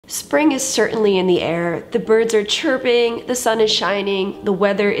Spring is certainly in the air. The birds are chirping, the sun is shining, the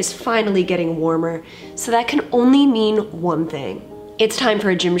weather is finally getting warmer. So that can only mean one thing. It's time for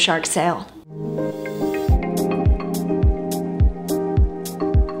a Gymshark sale.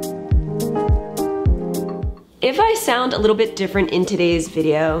 If I sound a little bit different in today's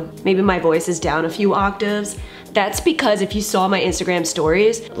video, maybe my voice is down a few octaves, that's because if you saw my Instagram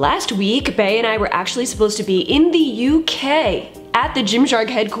stories, last week, Bae and I were actually supposed to be in the UK at the Gymshark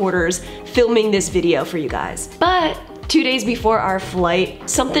headquarters filming this video for you guys. But 2 days before our flight,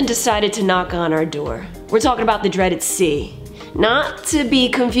 something decided to knock on our door. We're talking about the dreaded C. Not to be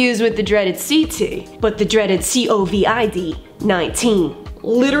confused with the dreaded CT, but the dreaded COVID-19.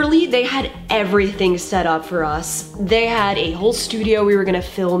 Literally, they had everything set up for us. They had a whole studio we were gonna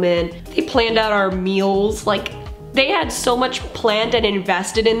film in. They planned out our meals. Like, they had so much planned and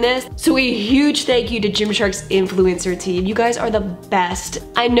invested in this. So a huge thank you to Gymshark's influencer team. You guys are the best.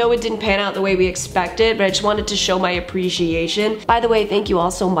 I know it didn't pan out the way we expected, but I just wanted to show my appreciation. By the way, thank you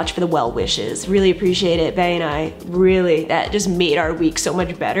all so much for the well wishes. Really appreciate it, Bae and I. Really, that just made our week so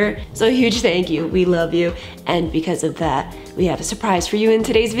much better. So a huge thank you. We love you. And because of that, we have a surprise for you in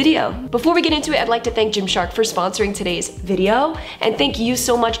today's video. Before we get into it, I'd like to thank Gymshark for sponsoring today's video. And thank you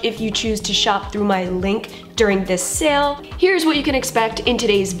so much if you choose to shop through my link during this sale. Here's what you can expect in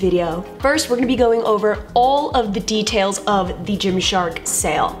today's video. First, we're gonna be going over all of the details of the Gymshark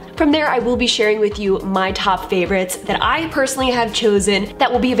sale. From there, I will be sharing with you my top favorites that I personally have chosen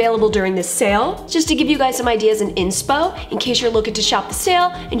that will be available during this sale, just to give you guys some ideas in inspo in case you're looking to shop the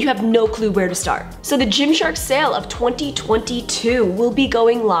sale and you have no clue where to start. So the Gymshark sale of 2022 will be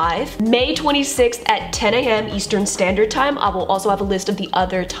going live May 26th at 10 a.m. Eastern Standard Time. I will also have a list of the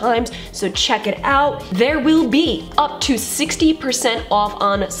other times, so check it out. There will be up to 60% off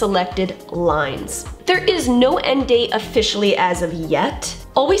on selected lines. There is no end date officially as of yet.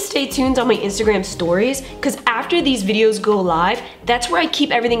 Always stay tuned on my Instagram stories, because after these videos go live, that's where I keep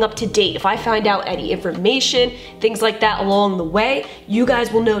everything up to date. If I find out any information, things like that along the way, you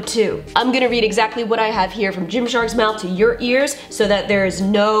guys will know too. I'm gonna read exactly what I have here from Gymshark's mouth to your ears so that there is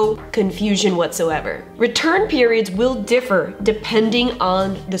no confusion whatsoever. Return periods will differ depending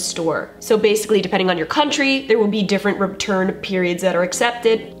on the store. So basically, depending on your country, there will be different return periods that are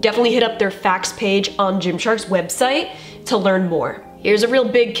accepted. Definitely hit up their facts page on Gymshark's website to learn more. Here's a real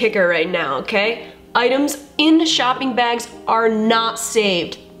big kicker right now, okay? Items in shopping bags are not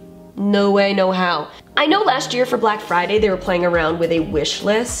saved. No way, no how. I know last year for Black Friday, they were playing around with a wish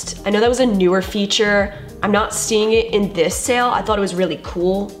list. I know that was a newer feature. I'm not seeing it in this sale. I thought it was really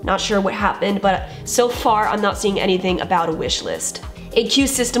cool. Not sure what happened, but so far I'm not seeing anything about a wish list. A queue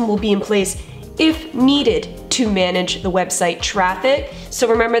system will be in place if needed to manage the website traffic. So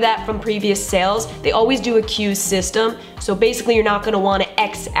remember that from previous sales, they always do a queue system. So basically you're not gonna wanna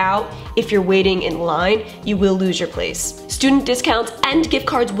X out if you're waiting in line, you will lose your place. Student discounts and gift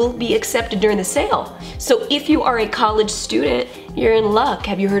cards will be accepted during the sale. So if you are a college student, you're in luck.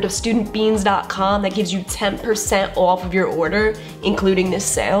 Have you heard of studentbeans.com that gives you 10% off of your order, including this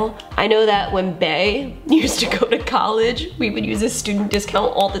sale? I know that when Bae used to go to college, we would use a student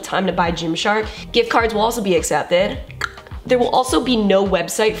discount all the time to buy Gymshark. Gift cards will also be accepted. There will also be no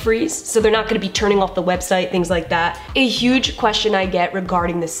website freeze, so they're not gonna be turning off the website, things like that. A huge question I get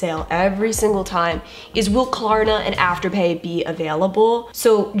regarding the sale every single time is, will Klarna and Afterpay be available?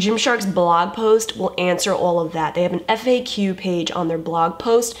 So Gymshark's blog post will answer all of that. They have an FAQ page on their blog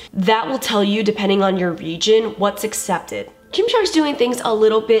post that will tell you, depending on your region, what's accepted. Gymshark's doing things a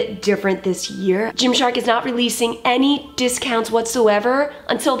little bit different this year. Gymshark is not releasing any discounts whatsoever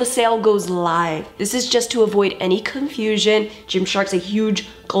until the sale goes live. This is just to avoid any confusion. Gymshark's a huge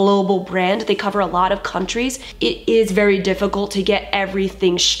global brand. They cover a lot of countries. It is very difficult to get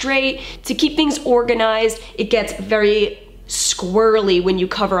everything straight, to keep things organized. It gets very squirrely when you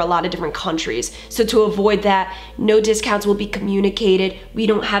cover a lot of different countries. So to avoid that, no discounts will be communicated. We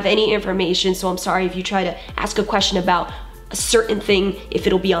don't have any information, so I'm sorry if you try to ask a question about a certain thing, if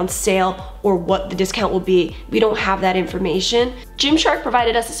it'll be on sale or what the discount will be. We don't have that information. Gymshark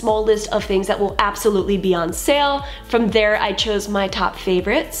provided us a small list of things that will absolutely be on sale. From there, I chose my top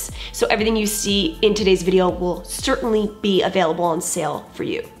favorites. So everything you see in today's video will certainly be available on sale for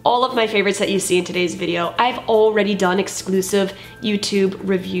you. All of my favorites that you see in today's video, I've already done exclusive YouTube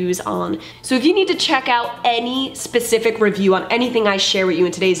reviews on. So if you need to check out any specific review on anything I share with you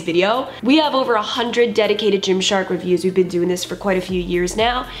in today's video, we have over 100 dedicated Gymshark reviews. We've been doing this for quite a few years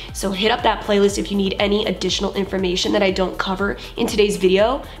now. So hit up that playlist if you need any additional information that I don't cover in today's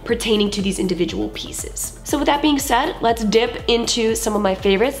video pertaining to these individual pieces. So with that being said, let's dip into some of my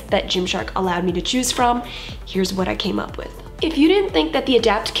favorites that Gymshark allowed me to choose from. Here's what I came up with. If you didn't think that the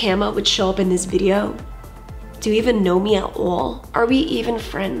Adapt Camo would show up in this video, do you even know me at all? Are we even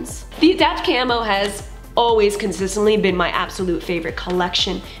friends? The Adapt Camo has always consistently been my absolute favorite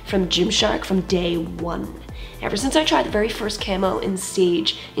collection from Gymshark from day one. Ever since I tried the very first camo in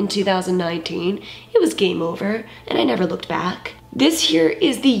Sage in 2019, it was game over and I never looked back. This here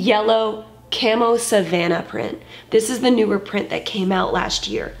is the yellow camo Savannah print. This is the newer print that came out last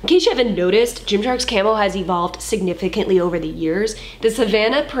year. In case you haven't noticed, Gymshark's camo has evolved significantly over the years. The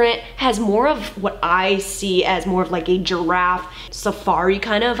Savannah print has more of what I see as more of like a giraffe safari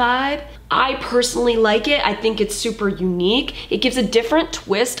kind of vibe. I personally like it. I think it's super unique. It gives a different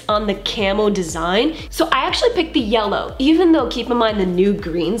twist on the camo design. So I actually picked the yellow, even though keep in mind the new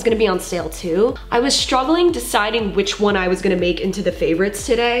green's gonna be on sale too. I was struggling deciding which one I was gonna make into the favorites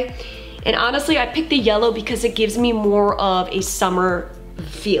today. And honestly, I picked the yellow because it gives me more of a summer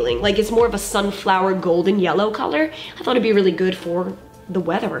feeling. Like it's more of a sunflower golden yellow color. I thought it'd be really good for the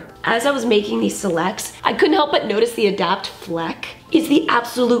weather. As I was making these selects, I couldn't help but notice the Adapt Fleck is the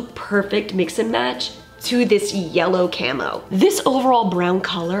absolute perfect mix and match to this yellow camo. This overall brown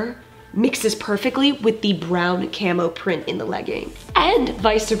color mixes perfectly with the brown camo print in the legging. And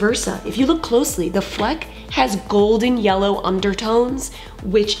vice versa. If you look closely, the Fleck has golden yellow undertones,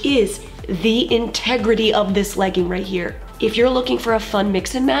 which is the integrity of this legging right here. If you're looking for a fun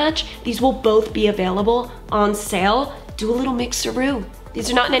mix and match, these will both be available on sale. Do a little mixeroo. These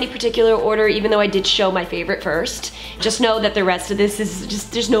are not in any particular order, even though I did show my favorite first. Just know that the rest of this is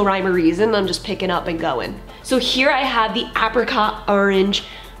just, there's no rhyme or reason. I'm just picking up and going. So here I have the apricot orange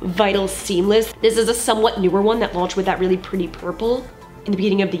Vital Seamless. This is a somewhat newer one that launched with that really pretty purple in the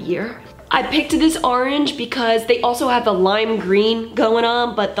beginning of the year. I picked this orange because they also have the lime green going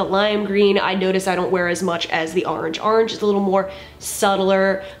on, but the lime green I notice I don't wear as much as the orange. Orange is a little more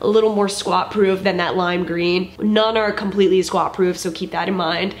subtler, a little more squat proof than that lime green. None are completely squat proof, so keep that in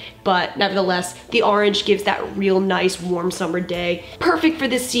mind. But nevertheless, the orange gives that real nice warm summer day. Perfect for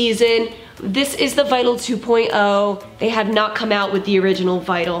this season. This is the Vital 2.0. They have not come out with the original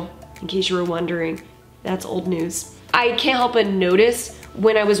Vital, in case you were wondering. That's old news. I can't help but notice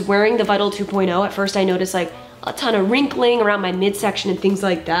when I was wearing the Vital 2.0, at first I noticed like a ton of wrinkling around my midsection and things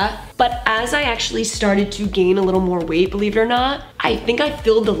like that. But as I actually started to gain a little more weight, believe it or not, I think I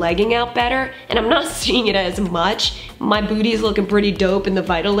filled the legging out better and I'm not seeing it as much. My booty's looking pretty dope in the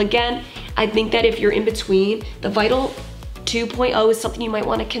Vital again. I think that if you're in between, the Vital 2.0 is something you might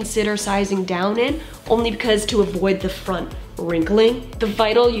want to consider sizing down in, only because to avoid the front wrinkling. The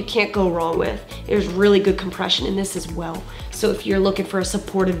Vital you can't go wrong with. There's really good compression in this as well. So if you're looking for a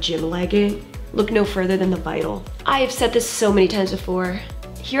supportive gym legging, look no further than the Vital. I have said this so many times before.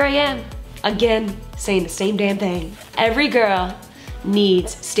 Here I am, again, saying the same damn thing. Every girl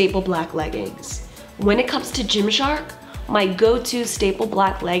needs staple black leggings. When it comes to Gymshark, my go-to staple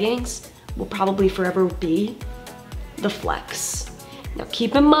black leggings will probably forever be the Flex. Now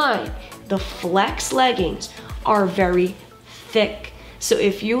keep in mind, the Flex leggings are very thick. So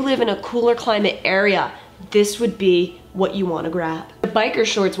if you live in a cooler climate area, this would be what you want to grab. The biker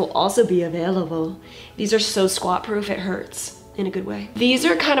shorts will also be available. These are so squat proof, it hurts in a good way. These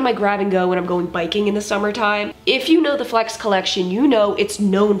are kind of my grab and go when I'm going biking in the summertime. If you know the Flex collection, you know it's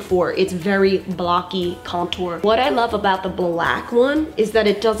known for its very blocky contour. What I love about the black one is that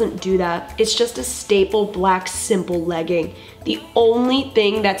it doesn't do that. It's just a staple black simple legging. The only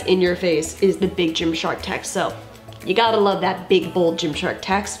thing that's in your face is the big Gymshark text. So you gotta love that big bold Gymshark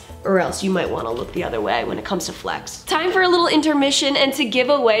text, or else you might want to look the other way when it comes to Flex. Time for a little intermission and to give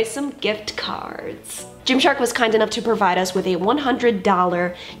away some gift cards. Gymshark was kind enough to provide us with a $100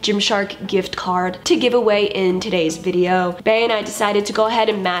 Gymshark gift card to give away in today's video. Bae and I decided to go ahead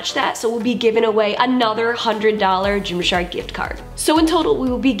and match that, so we'll be giving away another $100 Gymshark gift card. So in total,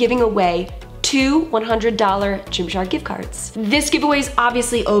 we will be giving away 2 $100 Gymshark gift cards. This giveaway is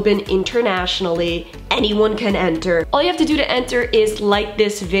obviously open internationally. Anyone can enter. All you have to do to enter is like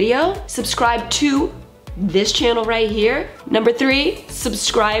this video, subscribe to this channel right here. Number 3,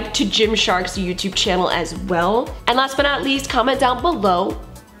 subscribe to Gymshark's YouTube channel as well. And last but not least, comment down below,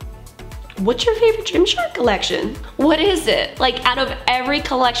 what's your favorite Gymshark collection? What is it? Like out of every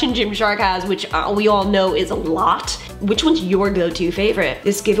collection Gymshark has, which we all know is a lot, which one's your go-to favorite?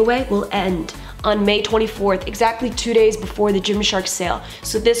 This giveaway will end on May 24th, exactly 2 days before the Gymshark sale.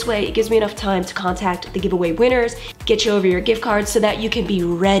 So this way, it gives me enough time to contact the giveaway winners, get you over your gift cards so that you can be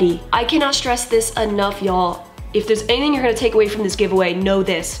ready. I cannot stress this enough, y'all. If there's anything you're gonna take away from this giveaway, know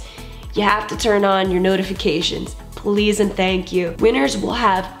this. You have to turn on your notifications. Please and thank you. Winners will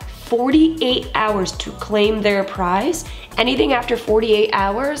have 48 hours to claim their prize. Anything after 48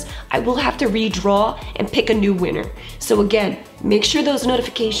 hours, I will have to redraw and pick a new winner. So again, make sure those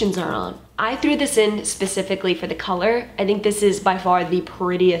notifications are on. I threw this in specifically for the color. I think this is by far the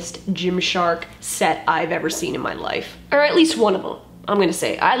prettiest Gymshark set I've ever seen in my life. Or at least one of them, I'm gonna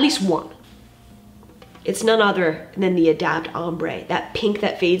say, at least one. It's none other than the Adapt Ombre, that pink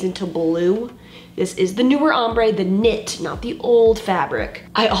that fades into blue. This is the newer ombre, the knit, not the old fabric.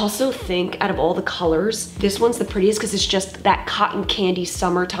 I also think out of all the colors, this one's the prettiest because it's just that cotton candy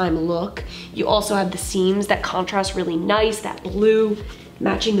summertime look. You also have the seams that contrast really nice, that blue,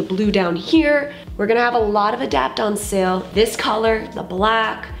 matching the blue down here. We're gonna have a lot of Adapt on sale. This color, the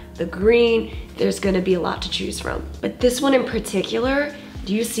black, the green, there's gonna be a lot to choose from. But this one in particular,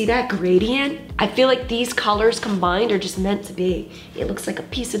 do you see that gradient? I feel like these colors combined are just meant to be. It looks like a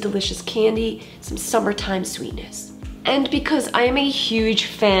piece of delicious candy, some summertime sweetness. And because I am a huge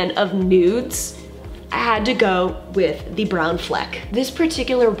fan of nudes, I had to go with the brown fleck. This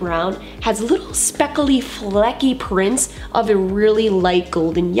particular brown has little speckly, flecky prints of a really light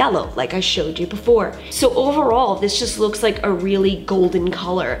golden yellow, like I showed you before. So overall, this just looks like a really golden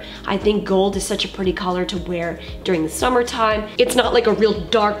color. I think gold is such a pretty color to wear during the summertime. It's not like a real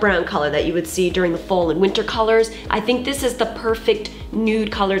dark brown color that you would see during the fall and winter colors. I think this is the perfect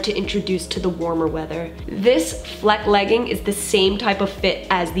nude color to introduce to the warmer weather. This fleck legging is the same type of fit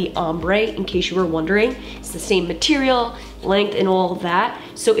as the ombre, in case you were wondering. It's the same material, length, and all of that.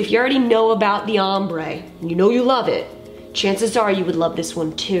 So if you already know about the ombre, you know you love it, chances are you would love this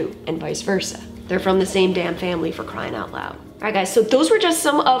one too, and vice versa. They're from the same damn family, for crying out loud. Alright guys, so those were just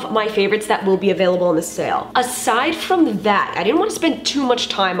some of my favorites that will be available on the sale. Aside from that, I didn't want to spend too much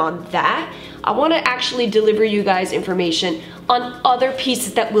time on that. I want to actually deliver you guys information on other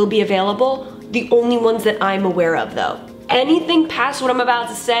pieces that will be available, the only ones that I'm aware of though. Anything past what I'm about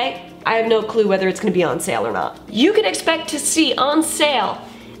to say, I have no clue whether it's going to be on sale or not. You can expect to see on sale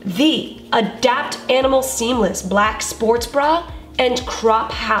the Adapt Animal Seamless Black Sports Bra and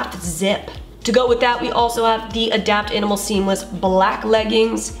Crop Half Zip. To go with that, we also have the Adapt Animal Seamless Black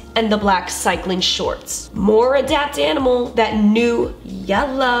Leggings and the Black Cycling Shorts. More Adapt Animal, that new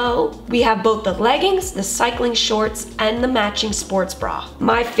yellow. We have both the leggings, the cycling shorts, and the matching sports bra.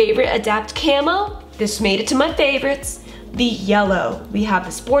 My favorite Adapt Camo, this made it to my favorites. The yellow. We have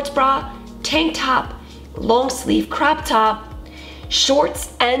the sports bra, tank top, long sleeve crop top,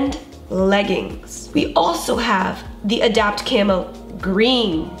 shorts, and leggings. We also have the Adapt Camo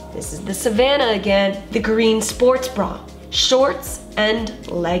green. This is the Savannah again. The green sports bra, shorts, and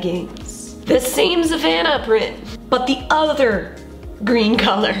leggings. The same Savannah print, but the other green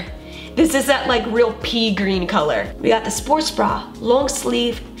color. This is that like real pea green color. We got the sports bra, long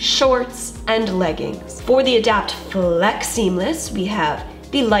sleeve, shorts, and leggings. For the Adapt Flex Seamless, we have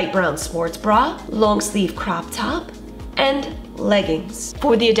the light brown sports bra, long sleeve crop top, and leggings.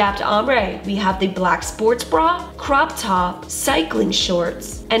 For the Adapt Ombre, we have the black sports bra, crop top, cycling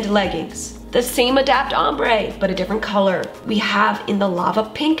shorts, and leggings. The same Adapt Ombre, but a different color. We have in the lava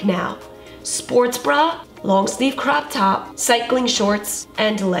pink now. Sports bra, long sleeve crop top, cycling shorts,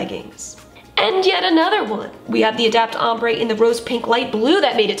 and leggings. And yet another one. We have the Adapt Ombre in the rose pink light blue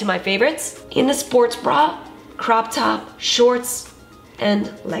that made it to my favorites. In the sports bra, crop top, shorts,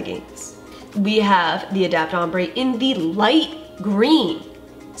 and leggings. We have the Adapt Ombre in the light green.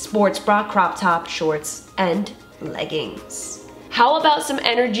 Sports bra, crop top, shorts, and leggings. How about some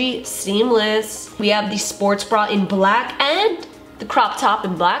Energy Seamless? We have the sports bra in black and the crop top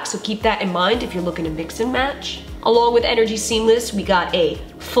in black, so keep that in mind if you're looking to mix and match. Along with Energy Seamless, we got a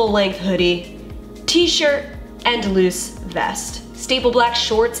full-length hoodie, t-shirt, and loose vest. Staple black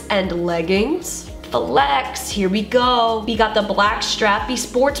shorts and leggings. Flex, here we go. We got the black strappy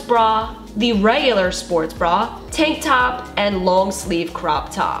sports bra, the regular sports bra, tank top, and long sleeve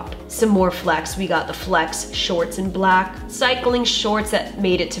crop top. Some more flex, we got the flex shorts in black, cycling shorts that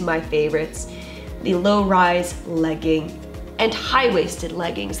made it to my favorites, the low-rise legging, and high-waisted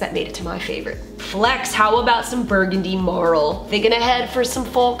leggings that made it to my favorite. Flex, how about some burgundy marl? Thinking ahead for some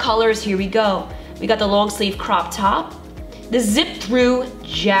fall colors, here we go. We got the long sleeve crop top, the zip-through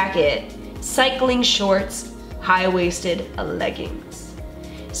jacket, cycling shorts, high-waisted leggings.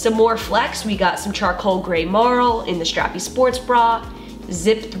 Some more flex, we got some charcoal gray marl in the strappy sports bra,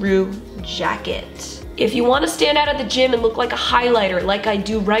 zip-through jacket. If you want to stand out at the gym and look like a highlighter like I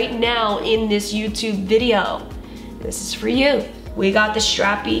do right now in this YouTube video, this is for you. We got the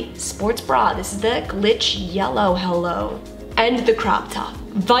strappy sports bra. This is the glitch yellow, hello. and the crop top.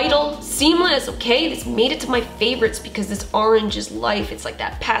 Vital, seamless, okay? This made it to my favorites because this orange is life. It's like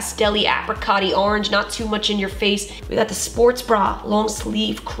that pastel-y, apricot-y orange, not too much in your face. We got the sports bra, long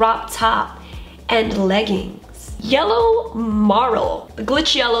sleeve, crop top, and leggings. Yellow marl. The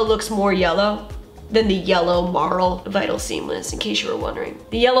glitch yellow looks more yellow than the yellow marl Vital Seamless, in case you were wondering.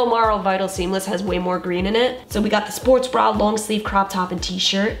 The yellow marl Vital Seamless has way more green in it. So we got the sports bra, long sleeve crop top and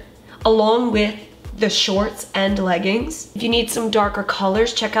t-shirt, along with the shorts and leggings. If you need some darker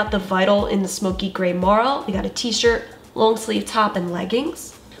colors, check out the Vital in the smoky gray marl. We got a t-shirt, long sleeve top and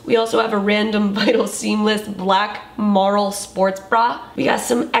leggings. We also have a random Vital Seamless black marl sports bra. We got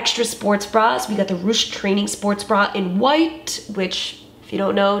some extra sports bras. We got the Ruche training sports bra in white, which, if you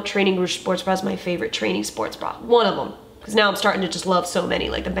don't know, training Ruche sports bra is my favorite training sports bra. One of them. Because now I'm starting to just love so many,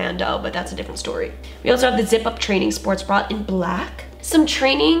 like the bandeau, but that's a different story. We also have the zip up training sports bra in black. Some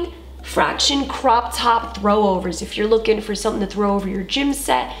training fraction crop top throwovers. If you're looking for something to throw over your gym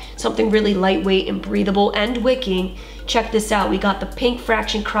set, something really lightweight and breathable and wicking, check this out. We got the pink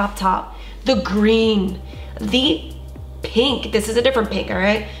fraction crop top, the green, the pink. This is a different pink, all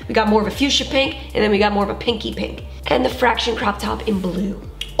right? We got more of a fuchsia pink, and then we got more of a pinky pink. And the fraction crop top in blue.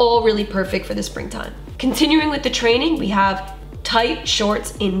 All really perfect for the springtime. Continuing with the training, we have tight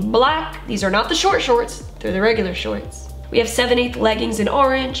shorts in black. These are not the short shorts, they're the regular shorts. We have 7/8 leggings in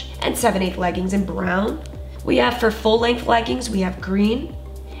orange and 7/8 leggings in brown. We have for full length leggings, we have green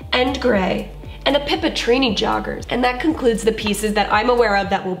and gray and a Pippa training joggers. And that concludes the pieces that I'm aware of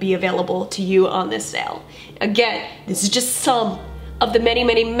that will be available to you on this sale. Again, this is just some of the many,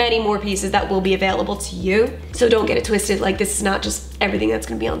 many, many more pieces that will be available to you. So don't get it twisted, like this is not just everything that's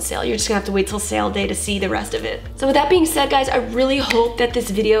gonna be on sale. You're just gonna have to wait till sale day to see the rest of it. So with that being said, guys, I really hope that this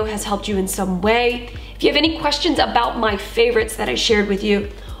video has helped you in some way. If you have any questions about my favorites that I shared with you,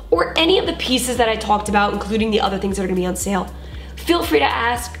 or any of the pieces that I talked about, including the other things that are gonna be on sale, feel free to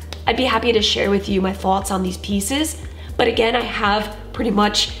ask. I'd be happy to share with you my thoughts on these pieces. But again, I have pretty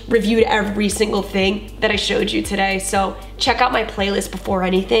much reviewed every single thing that I showed you today. So check out my playlist before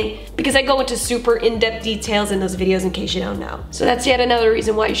anything, because I go into super in-depth details in those videos in case you don't know. So that's yet another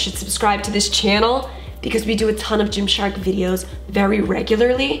reason why you should subscribe to this channel, because we do a ton of Gymshark videos very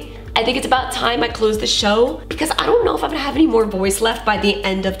regularly. I think it's about time I close the show, because I don't know if I'm gonna have any more voice left by the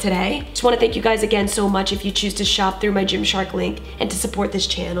end of today. Just wanna thank you guys again so much if you choose to shop through my Gymshark link and to support this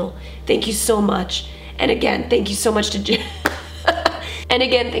channel. Thank you so much. And again, thank you so much to Gymshark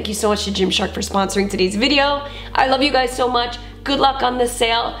for sponsoring today's video. I love you guys so much. Good luck on this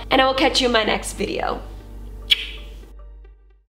sale, and I will catch you in my next video.